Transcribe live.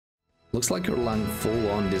Looks like Erlang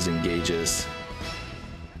full-on disengages.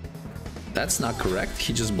 That's not correct.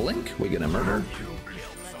 He just blinked. We're gonna murder.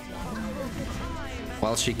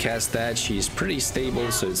 While she casts that, she's pretty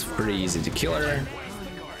stable, so it's pretty easy to kill her.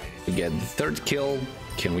 We get the third kill.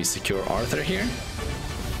 Can we secure Arthur here?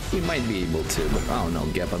 We might be able to, but oh no,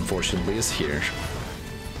 Gap unfortunately is here.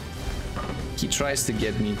 He tries to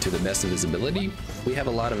get me to the best of his ability. We have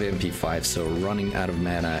a lot of MP5, so running out of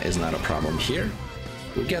mana is not a problem here.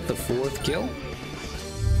 We get the fourth kill.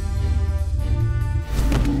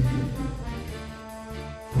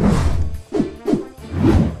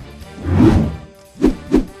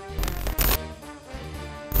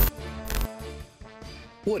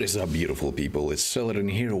 What is up, beautiful people? It's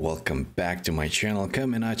Elidan here. Welcome back to my channel,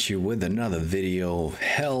 coming at you with another video of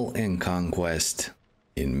Hell in Conquest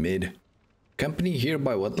in mid. Company here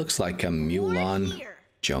by what looks like a Mulan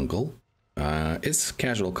jungle. It's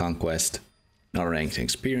casual conquest, not ranked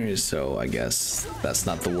experience, so I guess that's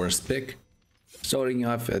not the worst pick. Starting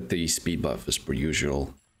off at the speed buff as per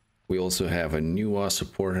usual. We also have a new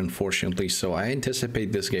support, unfortunately, so I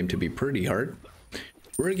anticipate this game to be pretty hard.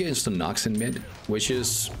 We're against the Nox in mid, which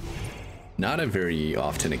is not a very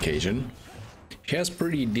often occasion. She has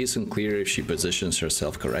pretty decent clear if she positions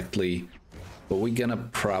herself correctly, but we're gonna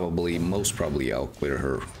most probably outclear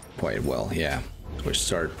her quite well. Yeah, we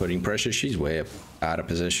start putting pressure. She's way up out of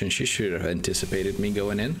position. She should have anticipated me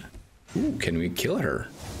going in. Ooh, can we kill her?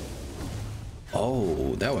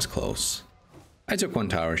 Oh, that was close. I took one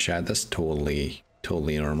tower shot. That's totally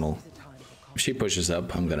normal. If she pushes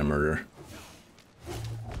up, I'm gonna murder.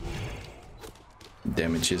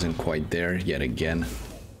 Damage isn't quite there yet again.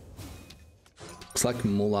 Looks like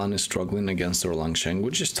Mulan is struggling against Erlang Sheng,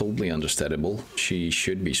 which is totally understandable. She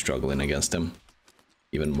should be struggling against him.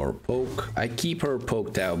 Even more poke. I keep her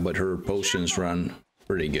poked out, but her potions run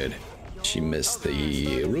pretty good. She missed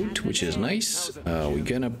the root, which is nice. We're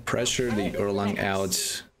gonna pressure the Erlang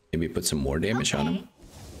out. Maybe put some more damage on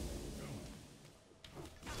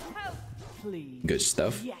him. Good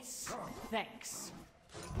stuff. Yes, thanks.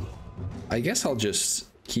 I guess I'll just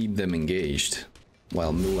keep them engaged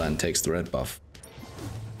while Mulan takes the red buff.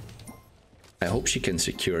 I hope she can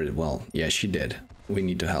secure it well. Yeah, she did. We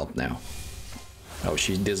need to help now. Oh,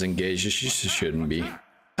 she disengaged. She shouldn't be.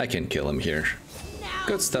 I can kill him here.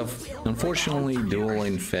 Good stuff. Unfortunately, dual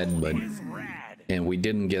lane fed, and we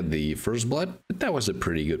didn't get the first blood, but that was a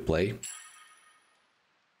pretty good play.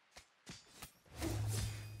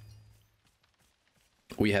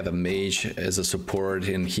 We have a mage as a support,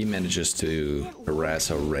 and he manages to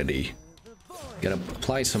harass already. Gotta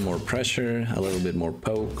apply some more pressure, a little bit more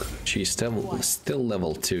poke. She's still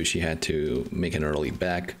level 2. She had to make an early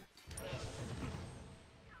back.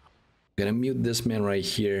 Gonna mute this man right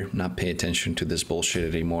here, not pay attention to this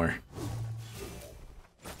bullshit anymore.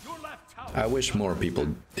 I wish more people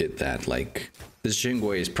did that. Like, this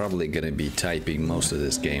Jingwei is probably gonna be typing most of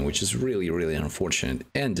this game, which is really unfortunate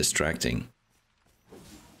and distracting.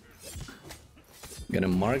 Gonna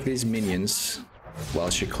mark these minions while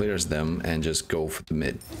she clears them and just go for the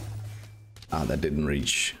mid. Ah, that didn't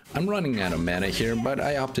reach. I'm running out of mana here, but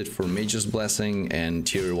I opted for Mage's Blessing and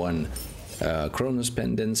tier 1 Chronos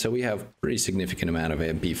Pendant, so we have pretty significant amount of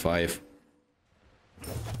MP5.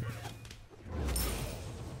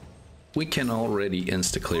 We can already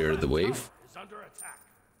insta-clear the wave,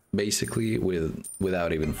 basically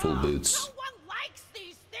without even full boots.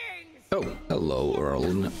 Oh, hello,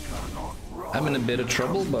 Earl. I'm in a bit of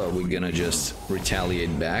trouble, but we're gonna just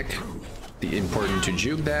retaliate back. The important to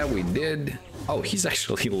juke that, we did. Oh, he's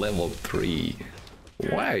actually level 3.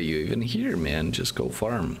 Why are you even here, man? Just go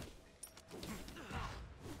farm.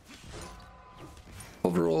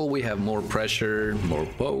 Overall, we have more pressure, more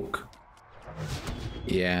poke.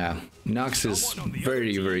 Yeah, Nox is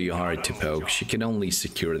very hard to poke. She can only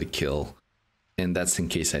secure the kill. And that's in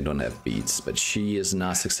case I don't have beats, but she is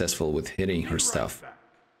not successful with hitting her stuff.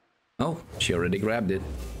 Oh, she already grabbed it.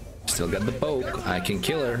 Still got the poke. I can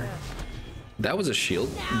kill her. That was a shield.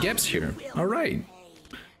 Gap's here. Alright.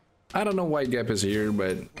 I don't know why Gap is here,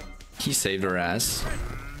 but he saved her ass.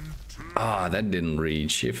 Ah, that didn't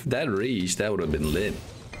reach. If that reached, that would have been lit.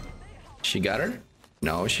 She got her?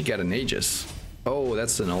 No, she got an Aegis. Oh,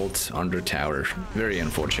 that's an ult under tower. Very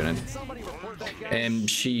unfortunate. And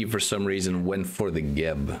she, for some reason, went for the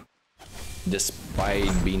Geb,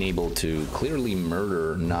 despite being able to clearly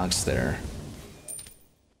murder Nox there.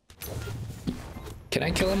 Can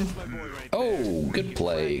I kill him? Oh, good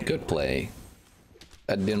play, good play.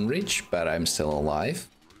 That didn't reach, but I'm still alive.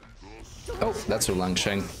 Oh, that's Erlang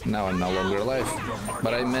Sheng. Now I'm no longer alive.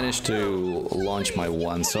 But I managed to launch my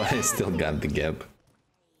one, so I still got the Geb.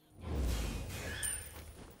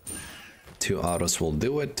 2 autos will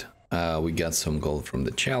do it. We got some gold from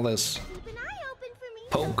the chalice.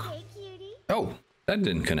 Poke. Oh, that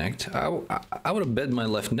didn't connect. I would have bet my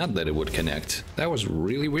left nut that it would connect. That was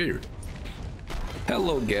really weird.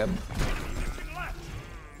 Hello, Gab.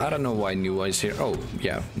 I don't know why Nuwa is here. Oh,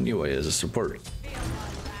 yeah, Nuwa is a support.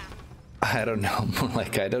 I don't know.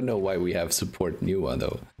 Like, I don't know why we have support Nuwa,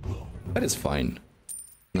 though. But it's fine.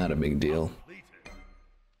 Not a big deal.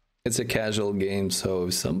 It's a casual game, so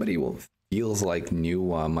if somebody feels like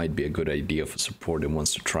Nuwa might be a good idea for support and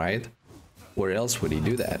wants to try it, where else would he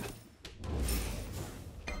do that?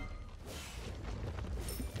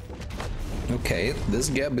 Okay, this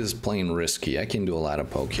Geb is playing risky. I can do a lot of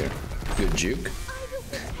poke here. Good juke.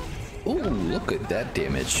 Oh, look at that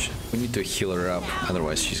damage. We need to heal her up,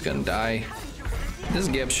 otherwise she's gonna die. This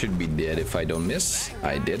Geb should be dead if I don't miss.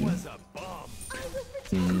 I didn't.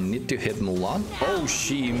 Need to hit Mulan. Oh,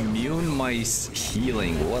 she immune my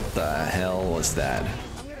healing. What the hell was that?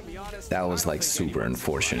 That was like super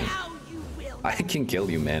unfortunate. I can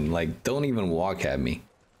kill you, man. Like, don't even walk at me.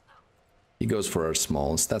 He goes for our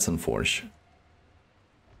smalls. That's unfortunate.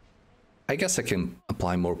 I guess I can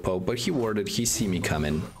apply more poke, but he warded. He see me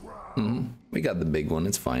coming. We got the big one.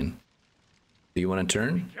 It's fine. Do you want to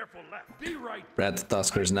turn? Rat the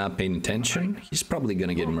Tusker's not paying attention. He's probably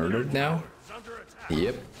gonna get murdered now.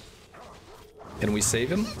 Yep. Can we save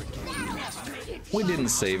him? We didn't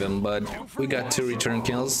save him, but we got 2 return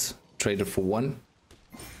kills. Traded for 1.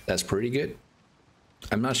 That's pretty good.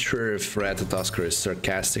 I'm not sure if Rat the Tusker is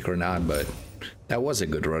sarcastic or not, but that was a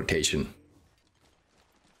good rotation.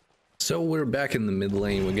 So we're back in the mid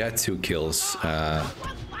lane. We got 2 kills.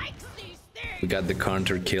 We got the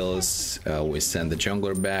counter kills. We sent the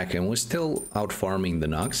jungler back, and we're still out farming the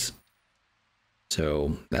Nox.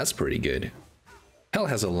 So that's pretty good. Hell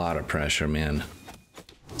has a lot of pressure, man.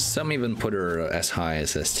 Some even put her as high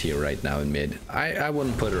as S tier right now in mid. I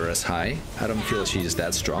wouldn't put her as high. I don't feel she's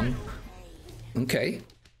that strong. Okay.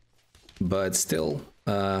 But still,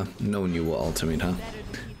 no new ultimate, huh?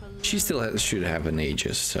 She still should have an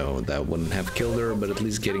Aegis, so that wouldn't have killed her, but at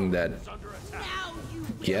least getting that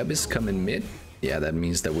Geb is coming mid. Yeah, that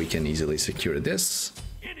means that we can easily secure this.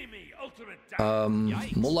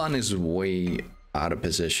 Mulan is way out of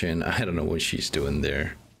position. I don't know what she's doing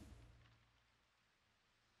there.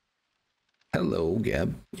 Hello,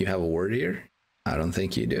 Geb. You have a word here? I don't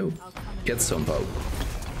think you do. Get some poke.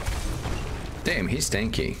 Damn, he's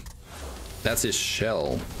tanky. That's his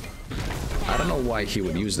shell. I don't know why he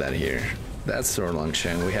would use that here. That's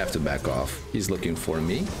Shen. We have to back off. He's looking for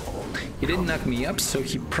me. He didn't knock me up, so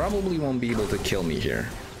he probably won't be able to kill me here.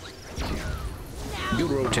 Good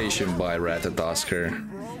rotation by Rat the Tusker.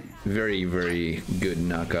 Very, very good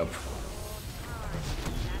knock-up.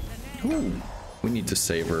 Ooh, we need to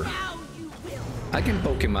save her. I can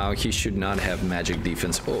poke him out. He should not have magic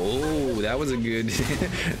defense. Oh, that was a good,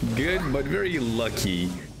 good but very lucky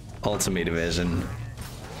ultimate evasion.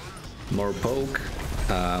 More poke.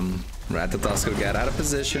 Rat the Tusker got out of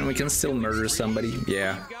position. We can still murder somebody.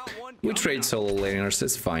 Yeah, we trade solo laners.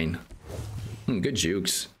 It's fine. Good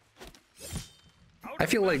jukes. I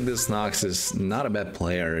feel like this Nox is not a bad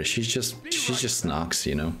player. She's just Nox,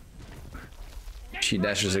 you know. She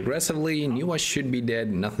dashes aggressively. Knew I should be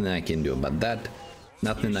dead. Nothing I can do about that.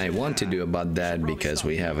 Nothing I want to do about that because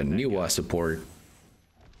we have a Nuwa support.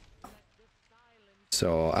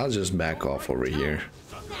 So I'll just back off over here.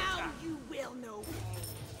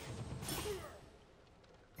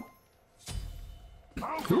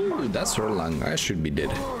 Ooh, that's Erlang. I should be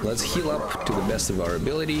dead. Let's heal up to the best of our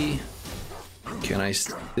ability. Can I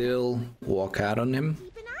still walk out on him?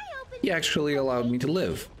 He actually allowed me to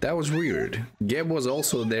live. That was weird. Geb was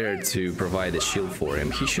also there to provide a shield for him.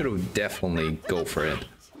 He should have definitely go for it.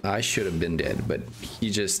 I should have been dead, but he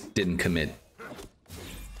just didn't commit.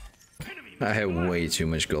 I have way too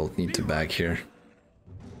much gold. Need to back here.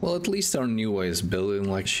 Well, at least our Nuwa is building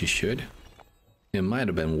like she should. It might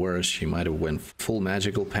have been worse. She might have went full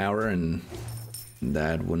magical power and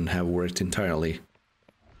that wouldn't have worked entirely.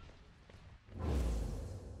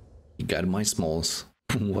 He got my smalls.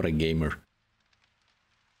 What a gamer.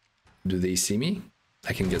 Do they see me?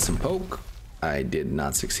 I can get some poke. I did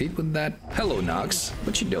not succeed with that. Hello, Nox.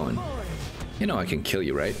 What you doing? You know I can kill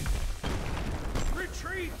you, right?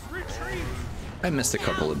 Retreat, retreat. I missed a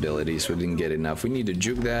couple abilities. We didn't get enough. We need to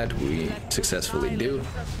juke that. We successfully do.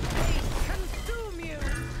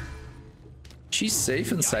 She's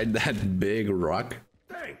safe inside that big rock.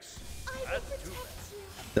 Thanks.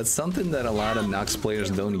 That's something that a lot of Nox players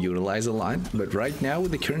don't utilize a lot, but right now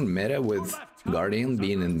with the current meta with Guardian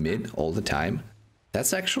being in mid all the time,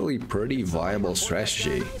 That's actually pretty viable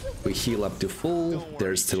strategy. We heal up to full,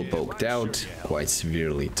 they're still poked out, quite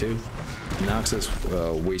severely too. Nox is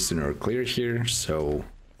wasting our clear here, so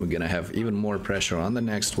we're gonna have even more pressure on the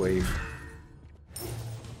next wave.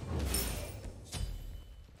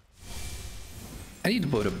 I need to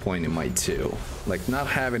put a point in my 2, like not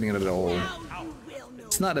having it at all.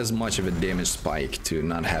 It's not as much of a damage spike to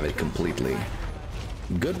not have it completely.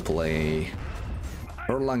 Good play.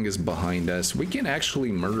 Erlang is behind us. We can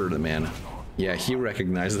actually murder the man. Yeah, he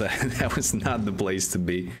recognized that. That was not the place to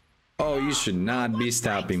be. Oh, you should not be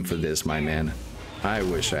stopping for this, my man. I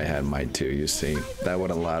wish I had my 2, you see. That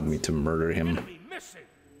would allowed me to murder him.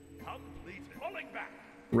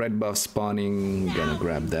 Red buff spawning. Gonna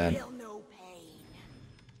grab that.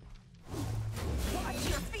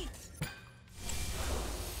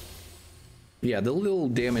 Yeah, the little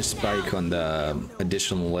damage spike on the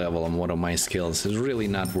additional level on one of my skills is really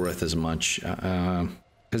not worth as much.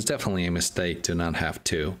 It's definitely a mistake to not have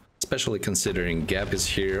 2. Especially considering Gap is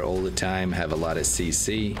here all the time, have a lot of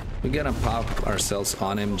CC. We're gonna pop ourselves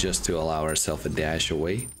on him just to allow ourselves a dash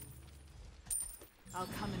away. I'll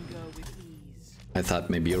come and go with ease. I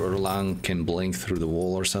thought maybe Erlang can blink through the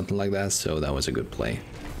wall or something like that, so that was a good play.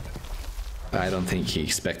 I don't think he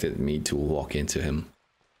expected me to walk into him.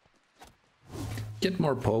 Get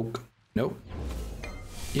more poke. Nope.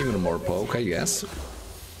 Even more poke, I guess.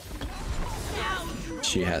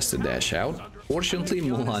 She has to dash out. Fortunately,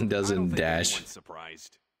 Mulan doesn't dash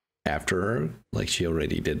after her, like she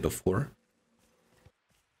already did before.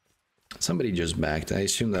 Somebody just backed. I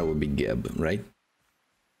assume that would be Gib, right?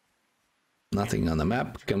 Nothing on the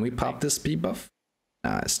map. Can we pop this speed buff?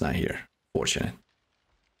 Nah, it's not here. Fortunate.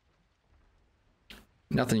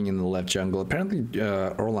 Nothing in the left jungle. Apparently,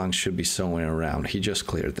 Erlang should be somewhere around. He just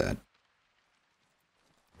cleared that.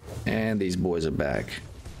 And these boys are back.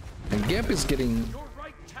 And Gap is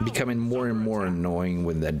becoming more and more annoying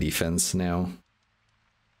with that defense now.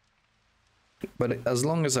 But as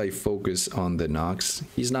long as I focus on the Nox,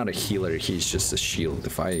 he's not a healer, he's just a shield.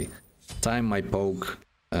 If I time my poke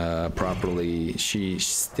properly, she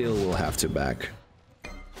still will have to back.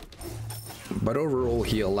 But overall,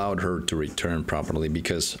 he allowed her to return properly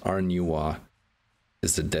because our Nuwa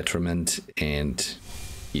is a detriment and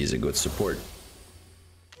he's a good support.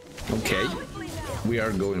 Okay, we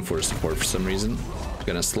are going for support for some reason.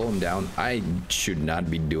 Gonna slow him down. I should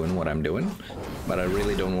not be doing what I'm doing, but I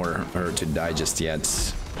really don't want her to die just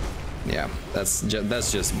yet. Yeah, that's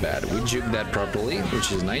just bad. We juked that properly,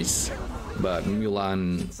 which is nice, but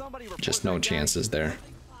Mulan, just no chances there.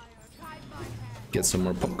 Get some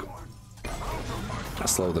more poke.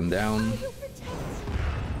 Slow them down.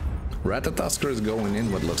 Ratatosker is going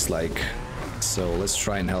in, what looks like. So let's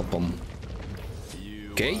try and help him.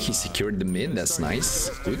 Okay, he secured the mid, that's nice.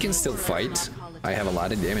 We can still fight. I have a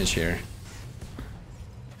lot of damage here.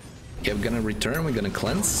 Okay, we're gonna return, we're gonna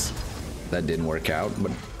cleanse. That didn't work out,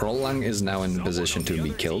 but Erlang is now in position to be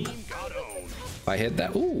killed. If I hit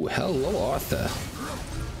that... Ooh, hello Arthur.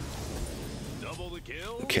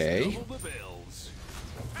 Okay.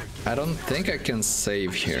 I don't think I can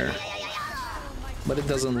save here. But it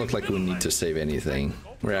doesn't look like we need to save anything.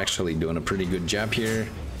 We're actually doing a pretty good job here.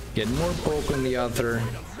 Get more poke on the other.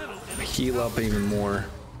 Heal up even more.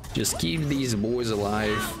 Just keep these boys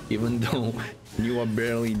alive, even though Nuwa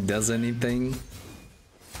barely does anything.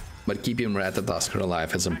 But keeping Ratatosker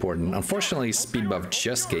alive is important. Unfortunately, speed buff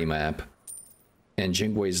just came up. And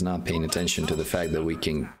Jingwei is not paying attention to the fact that we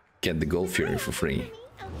can get the Gold Fury for free.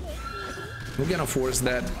 We're gonna force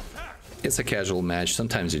that. It's a casual match.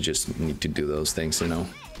 Sometimes you just need to do those things, you know.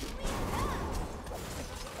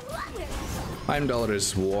 $5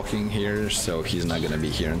 is walking here, so he's not gonna be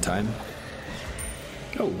here in time.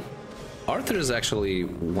 Oh, Arthur is actually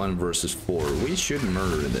 1 versus 4. We should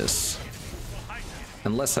murder this.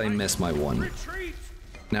 Unless I miss my 1.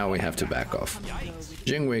 Now we have to back off.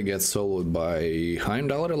 Jingwei gets soloed by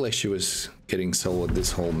Heimdallr, like she was getting soloed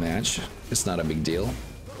this whole match. It's not a big deal.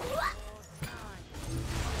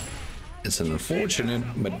 It's an unfortunate,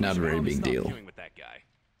 but not very big deal.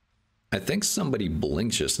 I think somebody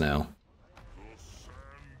blinked just now.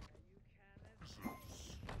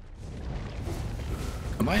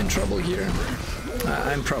 Am I in trouble here?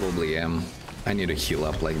 I probably am. I need to heal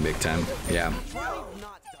up like big time. Yeah.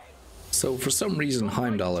 So for some reason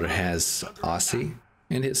Heimdallr has Aussie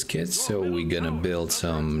in his kit, so we're gonna build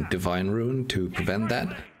some Divine Rune to prevent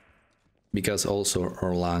that. Because also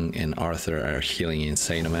Erlang and Arthur are healing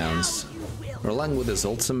insane amounts. Erlang with his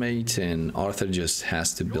ultimate and Arthur just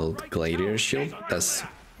has to build Gladiator Shield. That's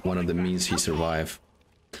one of the means he survived.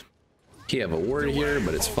 He have a ward here,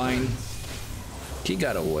 but it's fine. He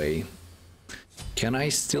got away. Can I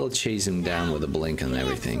still chase him down with a blink and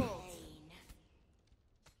everything?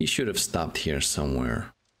 He should have stopped here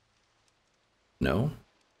somewhere. No?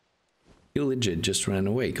 He legit just ran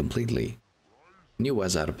away completely. Knew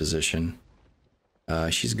was out of position.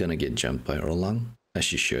 She's gonna get jumped by Erlang, as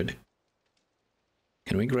she should.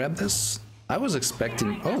 Can we grab this? I was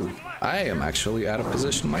expecting... Oh, I am actually out of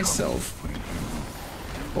position myself.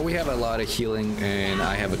 But we have a lot of healing, and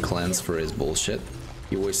I have a cleanse for his bullshit.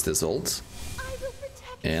 He wasted his ult,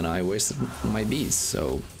 and I wasted my beads,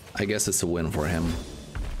 so I guess it's a win for him.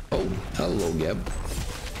 Oh, hello, Geb.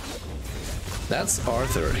 That's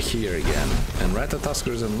Arthur here again, and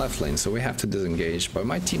Ratatusker's in left lane, so we have to disengage, but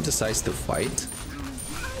my team decides to fight,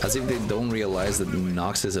 as if they don't realize that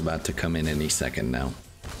Nox is about to come in any second now.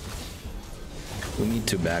 We need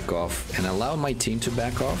to back off, and allow my team to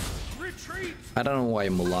back off. I don't know why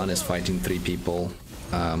Mulan is fighting 3 people,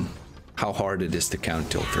 how hard it is to count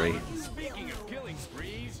till 3.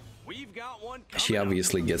 She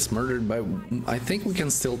obviously gets murdered, but I think we can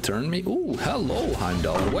still turn me. Ooh, hello,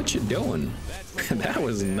 Heimdall, what you doing? That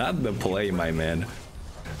was not the play, my man.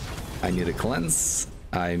 I need a cleanse.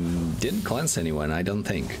 I didn't cleanse anyone, I don't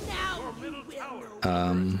think.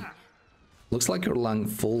 Looks like Erlang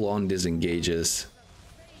full-on disengages.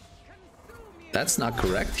 That's not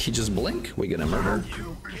correct. He just blinked. We're gonna murder.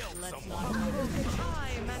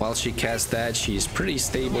 While she casts that, she's pretty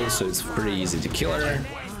stable, so it's pretty easy to kill her.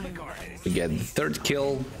 We get the 3rd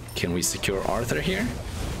kill. Can we secure Arthur here?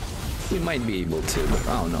 We might be able to, but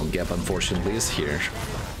oh no, Gep unfortunately is here.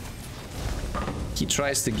 He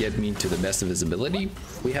tries to get me to the best of his ability.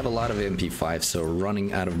 We have a lot of MP5, so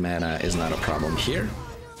running out of mana is not a problem here.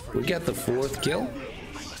 We get the 4th kill.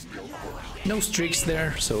 No streaks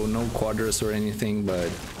there, so no quadras or anything,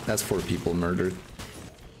 but that's 4 people murdered.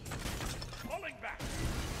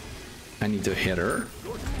 I need to hit her.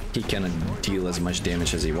 He cannot deal as much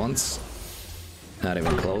damage as he wants. Not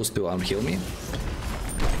even close to out-heal me.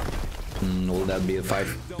 Will that be a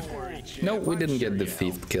 5? No, we didn't get the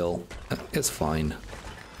 5th kill. It's fine.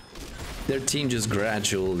 Their team just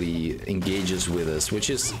gradually engages with us,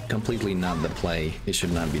 which is completely not the play. They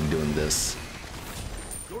should not be doing this.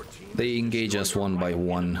 They engage us one by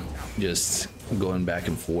one, just going back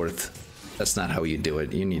and forth. That's not how you do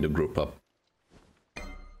it. You need to group up.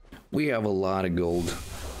 We have a lot of gold.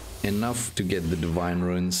 Enough to get the Divine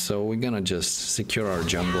Runes, so we're gonna just secure our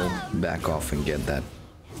jungle, back off and get that.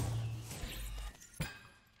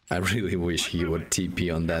 I really wish he would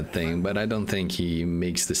TP on that thing, but I don't think he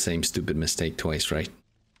makes the same stupid mistake twice, right?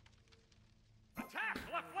 Attack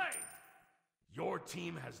left lane. Your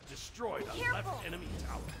team has destroyed a left enemy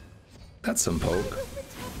tower. That's some poke.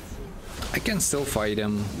 I can still fight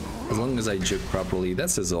him, as long as I juke properly.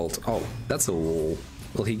 That's his ult. Oh, that's a wall.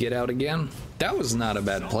 Will he get out again? That was not a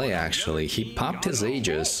bad play, actually. He popped his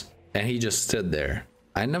Aegis, and he just stood there.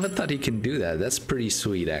 I never thought he could do that. That's pretty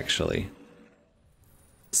sweet, actually.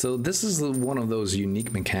 So this is one of those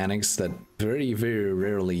unique mechanics that very, very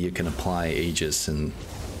rarely you can apply Aegis in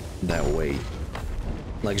that way.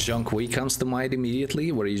 Like Zhong Kui comes to mind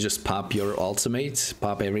immediately, where you just pop your ultimate,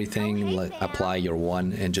 pop everything, apply your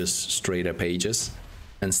 1, and just straight up Aegis,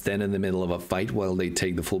 and stand in the middle of a fight while they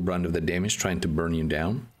take the full brunt of the damage trying to burn you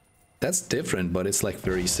down. That's different, but it's like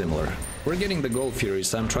very similar. We're getting the Gold Fury,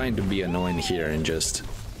 so I'm trying to be annoying here and just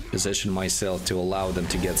position myself to allow them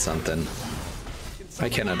to get something. I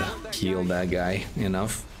cannot heal that guy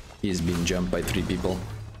enough. He's being jumped by 3 people.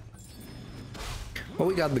 Well,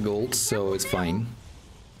 we got the gold, so it's fine.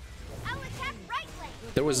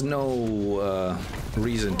 There was no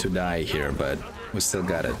reason to die here, but we still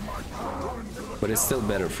got it. But it's still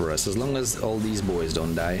better for us, as long as all these boys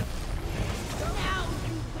don't die.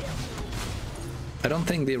 I don't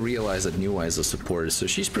think they realize that Nuwa is a support, so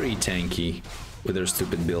she's pretty tanky with her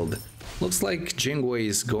stupid build. Looks like Jingwei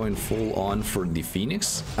is going full on for the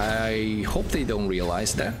Phoenix. I hope they don't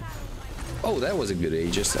realize that. Oh, that was a good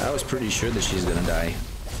Aegis. I was pretty sure that she's gonna die.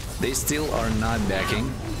 They still are not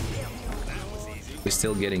backing. We're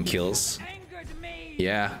still getting kills.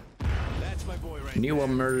 Yeah. Nuwa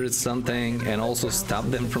murdered something and also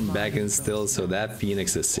stopped them from backing still, so that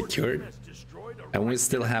Phoenix is secured. And we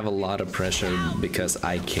still have a lot of pressure because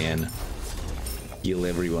I can heal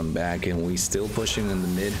everyone back, and we still pushing in the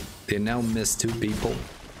mid. They now missed 2 people.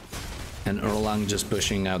 And Erlang just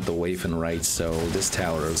pushing out the wave and right, so this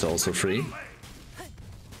tower is also free.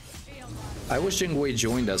 I wish Jingwei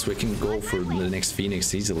joined us. We can go for the next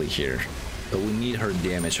Phoenix easily here. But we need her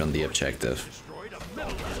damage on the objective.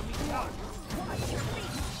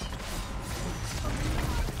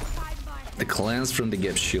 The cleanse from the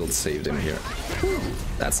gift shield saved him here.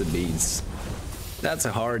 That's a beads. That's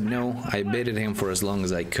a hard no. I baited him for as long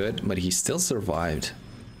as I could, but he still survived.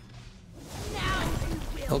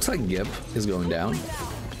 Looks like Gip is going down.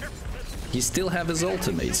 He still have his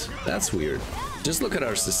ultimates. That's weird. Just look at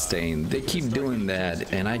our sustain. They keep doing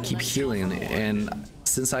that, and I keep healing, and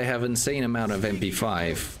since I have insane amount of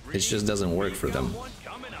MP5, it just doesn't work for them.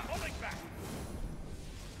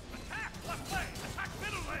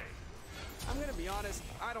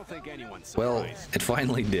 Well, it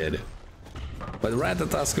finally did. But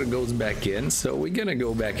Ratatoskr goes back in, so we're gonna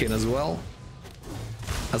go back in as well.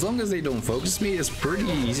 As long as they don't focus me, it's pretty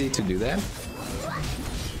easy to do that.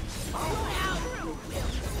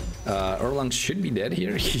 Erlang should be dead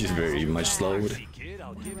here. He's very much slowed.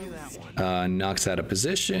 Knocks out of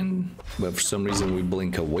position, but for some reason we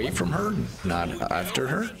blink away from her, not after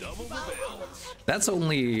her. That's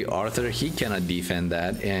only Arthur. He cannot defend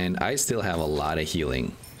that, and I still have a lot of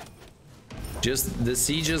healing. Just the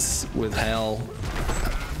sieges with Hell,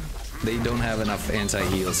 they don't have enough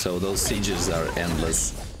anti-heal, so those sieges are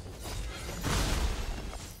endless.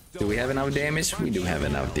 Do we have enough damage? We do have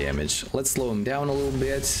enough damage. Let's slow him down a little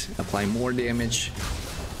bit, apply more damage.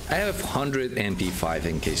 I have 100 MP5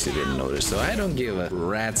 in case you didn't notice, so I don't give a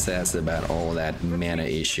rat's ass about all that mana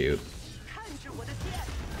issue.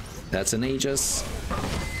 That's an Aegis.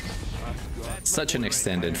 Such an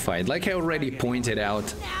extended fight. Like I already pointed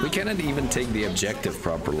out, we cannot even take the objective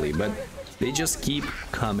properly, but they just keep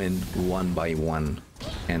coming one by one.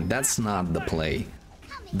 And that's not the play.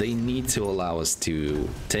 They need to allow us to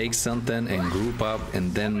take something and group up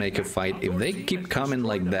and then make a fight. If they keep coming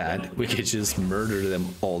like that, we could just murder them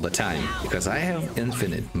all the time. Because I have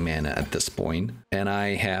infinite mana at this point, and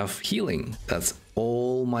I have healing. That's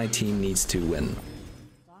all my team needs to win.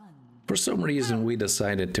 For some reason, we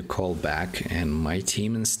decided to call back, and my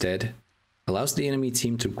team instead allows the enemy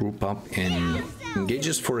team to group up and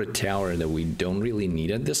engages for a tower that we don't really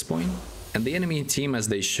need at this point. And the enemy team, as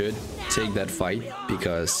they should, take that fight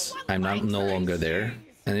because I'm no longer there.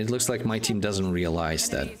 And it looks like my team doesn't realize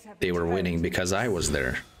that they were winning because I was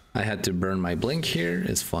there. I had to burn my blink here,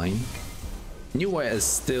 it's fine. Nuwa is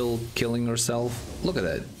still killing herself. Look at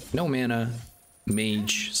that. No mana,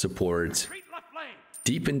 mage, support.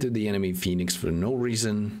 Deep into the enemy Phoenix for no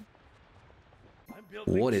reason.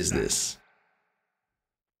 What is this?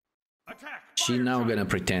 She's now gonna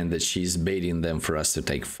pretend that she's baiting them for us to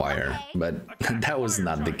take fire, but that was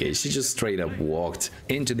not the case. She just straight up walked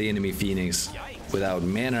into the enemy Phoenix without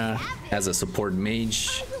mana as a support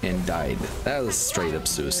mage and died. That was straight up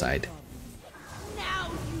suicide.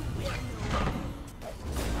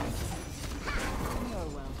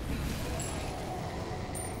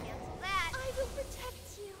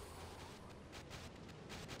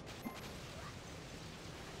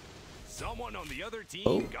 Someone on the other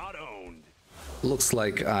team got owned. Looks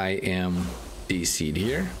like I am DC'd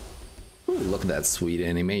here. Ooh, look at that sweet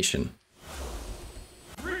animation.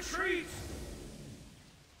 Retreat!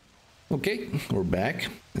 Okay, we're back.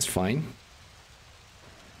 It's fine.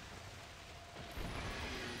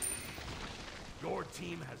 Your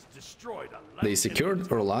team has destroyed a They secured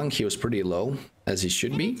Erlang. He was pretty low, as he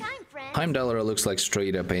should be. Heimdallr looks like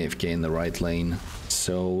straight up AFK in the right lane.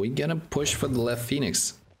 So we're gonna push for the left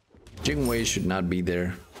Phoenix. Jingwei should not be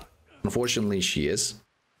there. Unfortunately, she is.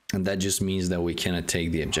 And that just means that we cannot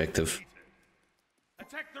take the objective.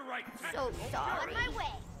 Attack the right. So sorry. On my way.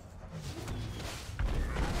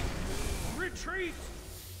 Retreat!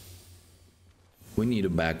 We need to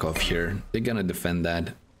back off here. They're gonna defend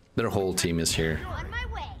that. Their whole team is here. On my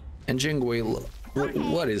way. And Jingwei,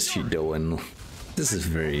 what is she doing? This is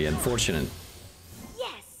very unfortunate.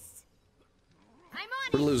 Yes. I'm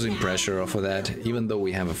on We're it. losing pressure off of that. Even though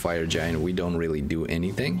we have a fire giant, we don't really do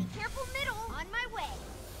anything. Careful middle. On my way.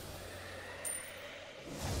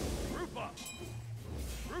 Group up!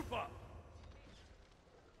 Group up!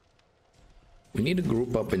 We need to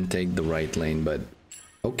group up and take the right lane, but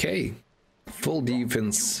okay. Full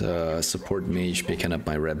defense support mage picking up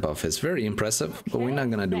my red buff is very impressive, but we're not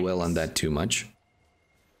gonna do well on that too much.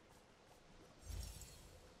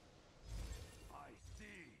 I see.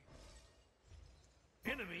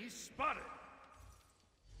 Enemies spotted.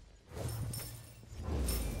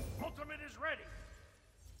 Ultimate is ready.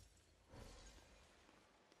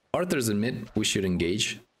 Arthur's in mid, we should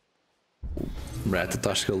engage.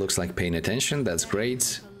 Ratatoskr looks like paying attention, that's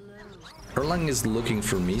great. Erlang is looking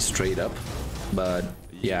for me straight up, but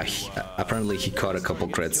yeah, apparently he caught a couple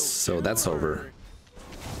crits, so that's over.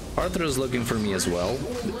 Arthur is looking for me as well.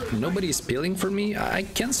 Nobody's peeling for me. I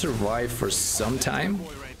can survive for some time,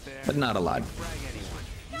 but not a lot.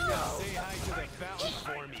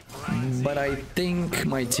 But I think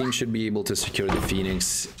my team should be able to secure the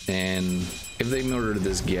Phoenix, and if they murder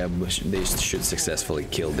this Geb, they should successfully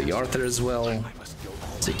kill the Arthur as well,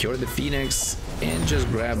 secure the Phoenix, and just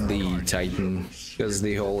grab the Titan, because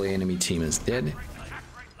the whole enemy team is dead.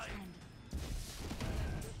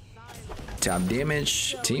 Top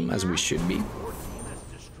damage team, as we should be.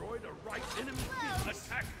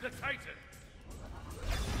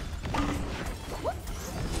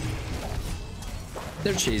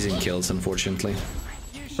 They're chasing kills, unfortunately.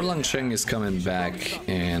 Sheng is coming back,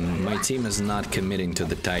 and my team is not committing to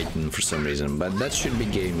the Titan for some reason, but that should be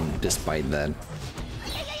game despite that.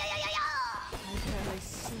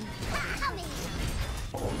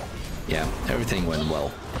 Yeah, everything went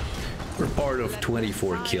well. We're part of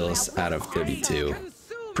 24 kills out of 32.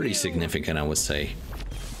 Pretty significant, I would say.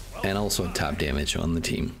 And also top damage on the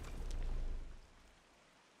team.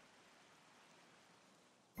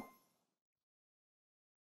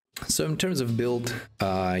 So in terms of build,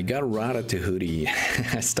 I got Rata to Hoodie.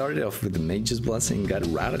 I started off with the Mage's Blessing, got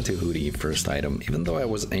Rata to Hoodie first item. Even though I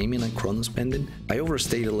was aiming at Chronos Pendant, I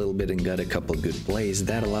overstayed a little bit and got a couple good plays.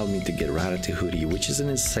 That allowed me to get Rata to Hoodie, which is an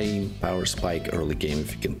insane power spike early game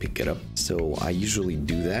if you can pick it up. So I usually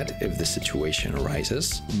do that if the situation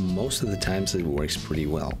arises. Most of the times it works pretty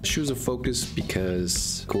well. Shoes of Focus,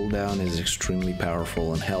 because cooldown is extremely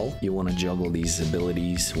powerful in Hell. You want to juggle these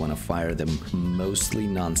abilities, want to fire them mostly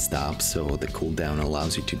non-stop. So the cooldown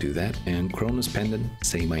allows you to do that. And Chronos Pendant,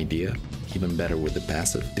 same idea, even better with the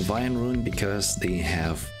passive. Divine Rune, because they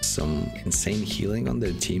have some insane healing on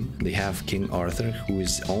their team. They have King Arthur, who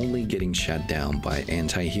is only getting shut down by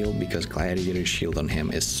anti-heal because Gladiator Shield on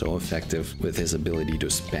him is so effective with his ability to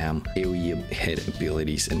spam AoE hit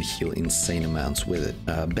abilities and heal insane amounts with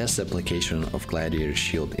it. Best application of Gladiator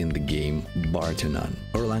Shield in the game, bar to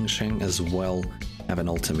none. Sheng as well have an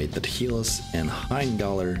ultimate that heals, and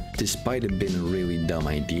Heimdallr, despite it being a really dumb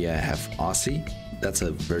idea, have Aussie. That's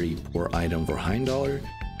a very poor item for Heimdallr,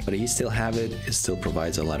 but you still have it, it still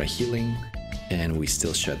provides a lot of healing, and we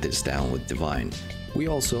still shut this down with Divine. We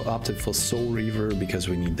also opted for Soul Reaver because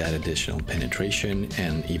we need that additional penetration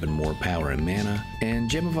and even more power and mana. And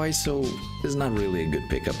Gem of Iso is not really a good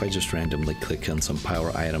pickup. I just randomly clicked on some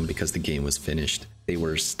power item because the game was finished. They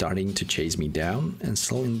were starting to chase me down, and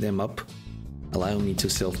slowing them up allowing me to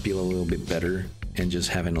self-heal a little bit better, and just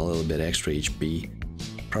having a little bit extra HP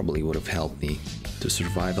probably would have helped me to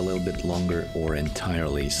survive a little bit longer or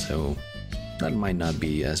entirely, so that might not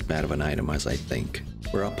be as bad of an item as I think.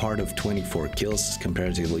 We're a part of 24 kills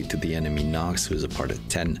comparatively to the enemy Nox, who is a part of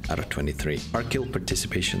 10 out of 23. Our kill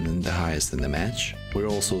participation is the highest in the match. We're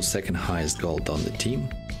also second highest gold on the team,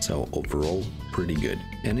 so overall pretty good.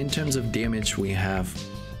 And in terms of damage, we have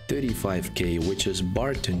 35k, which is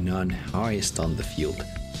bar to none highest on the field.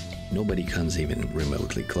 Nobody comes even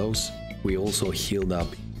remotely close. We also healed up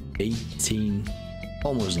 18,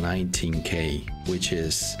 almost 19k, which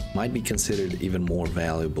might be considered even more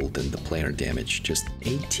valuable than the player damage. Just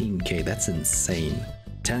 18k, that's insane.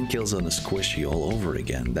 10 kills on a squishy all over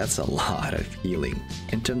again, that's a lot of healing.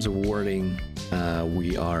 In terms of warding,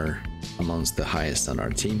 we are amongst the highest on our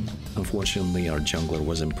team. Unfortunately, our jungler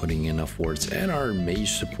wasn't putting enough wards, and our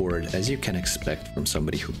mage support, as you can expect from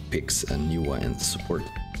somebody who picks a new one in support,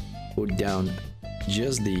 put down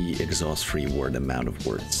just the exhaust free ward amount of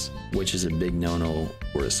wards, which is a big no-no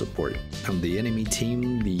for a support. On the enemy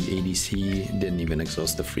team, the ADC didn't even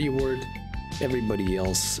exhaust the free ward. Everybody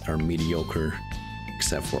else are mediocre,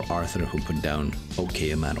 except for Arthur, who put down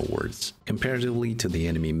okay amount of wards. Comparatively to the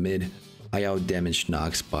enemy mid, I outdamaged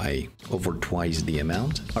Nox by over twice the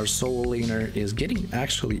amount. Our solo laner is getting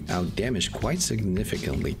actually outdamaged quite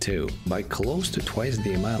significantly too, by close to twice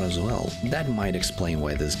the amount as well. That might explain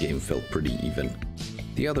why this game felt pretty even.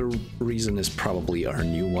 The other reason is probably our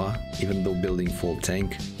Nuwa, even though building full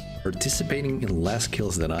tank, participating in less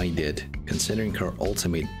kills than I did. Considering her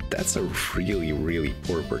ultimate, that's a really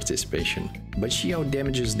poor participation. But she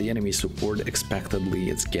outdamages the enemy support expectedly,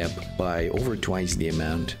 its gap, by over twice the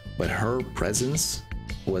amount, but her presence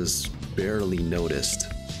was barely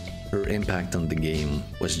noticed. Her impact on the game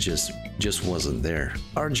was just wasn't there.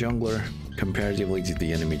 Our jungler, comparatively to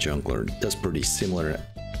the enemy jungler, does pretty similar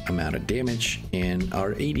amount of damage, and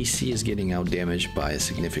our ADC is getting outdamaged by a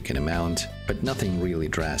significant amount, but nothing really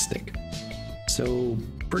drastic. So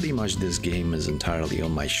pretty much this game is entirely on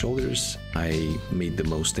my shoulders. I made the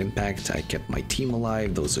most impact, I kept my team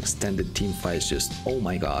alive, those extended team fights just, oh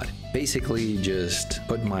my god. Basically just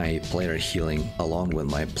put my player healing along with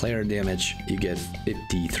my player damage, you get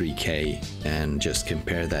 53k, and just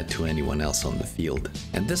compare that to anyone else on the field.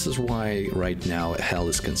 And this is why right now Hell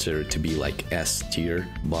is considered to be like S tier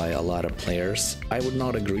by a lot of players. I would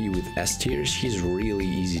not agree with S tier. She's really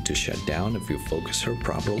easy to shut down if you focus her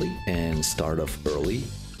properly and start off early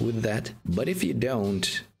with that. But if you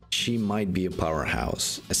don't, she might be a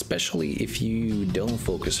powerhouse, especially if you don't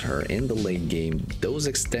focus her in the late game. Those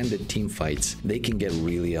extended team fights, they can get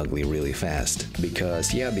really ugly really fast,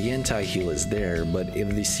 because yeah, the anti-heal is there, but if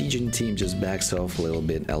the sieging team just backs off a little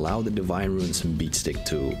bit, allow the divine runes and beatstick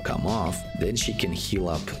to come off, then she can heal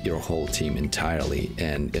up your whole team entirely.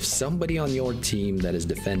 And if somebody on your team that is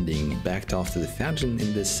defending backed off to the fountain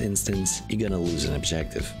in this instance, you're gonna lose an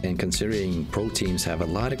objective. And considering pro teams have a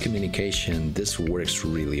lot of communication, this works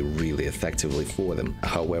really effectively for them.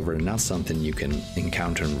 However, not something you can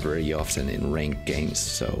encounter very often in ranked games,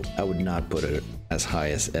 so I would not put her as high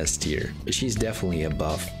as S tier. She's definitely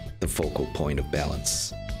above the focal point of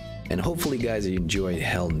balance. And hopefully guys, you enjoyed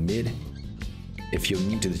Hell Mid. If you're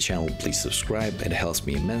new to the channel, please subscribe, it helps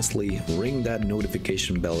me immensely. Ring that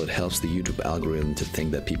notification bell, it helps the YouTube algorithm to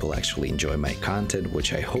think that people actually enjoy my content,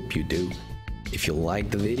 which I hope you do. If you like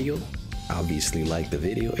the video, obviously like the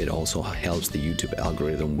video, it also helps the YouTube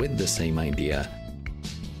algorithm with the same idea.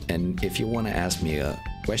 And if you want to ask me a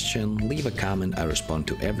question, leave a comment, I respond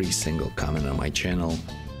to every single comment on my channel.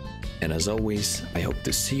 And as always, I hope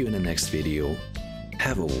to see you in the next video.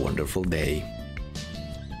 Have a wonderful day.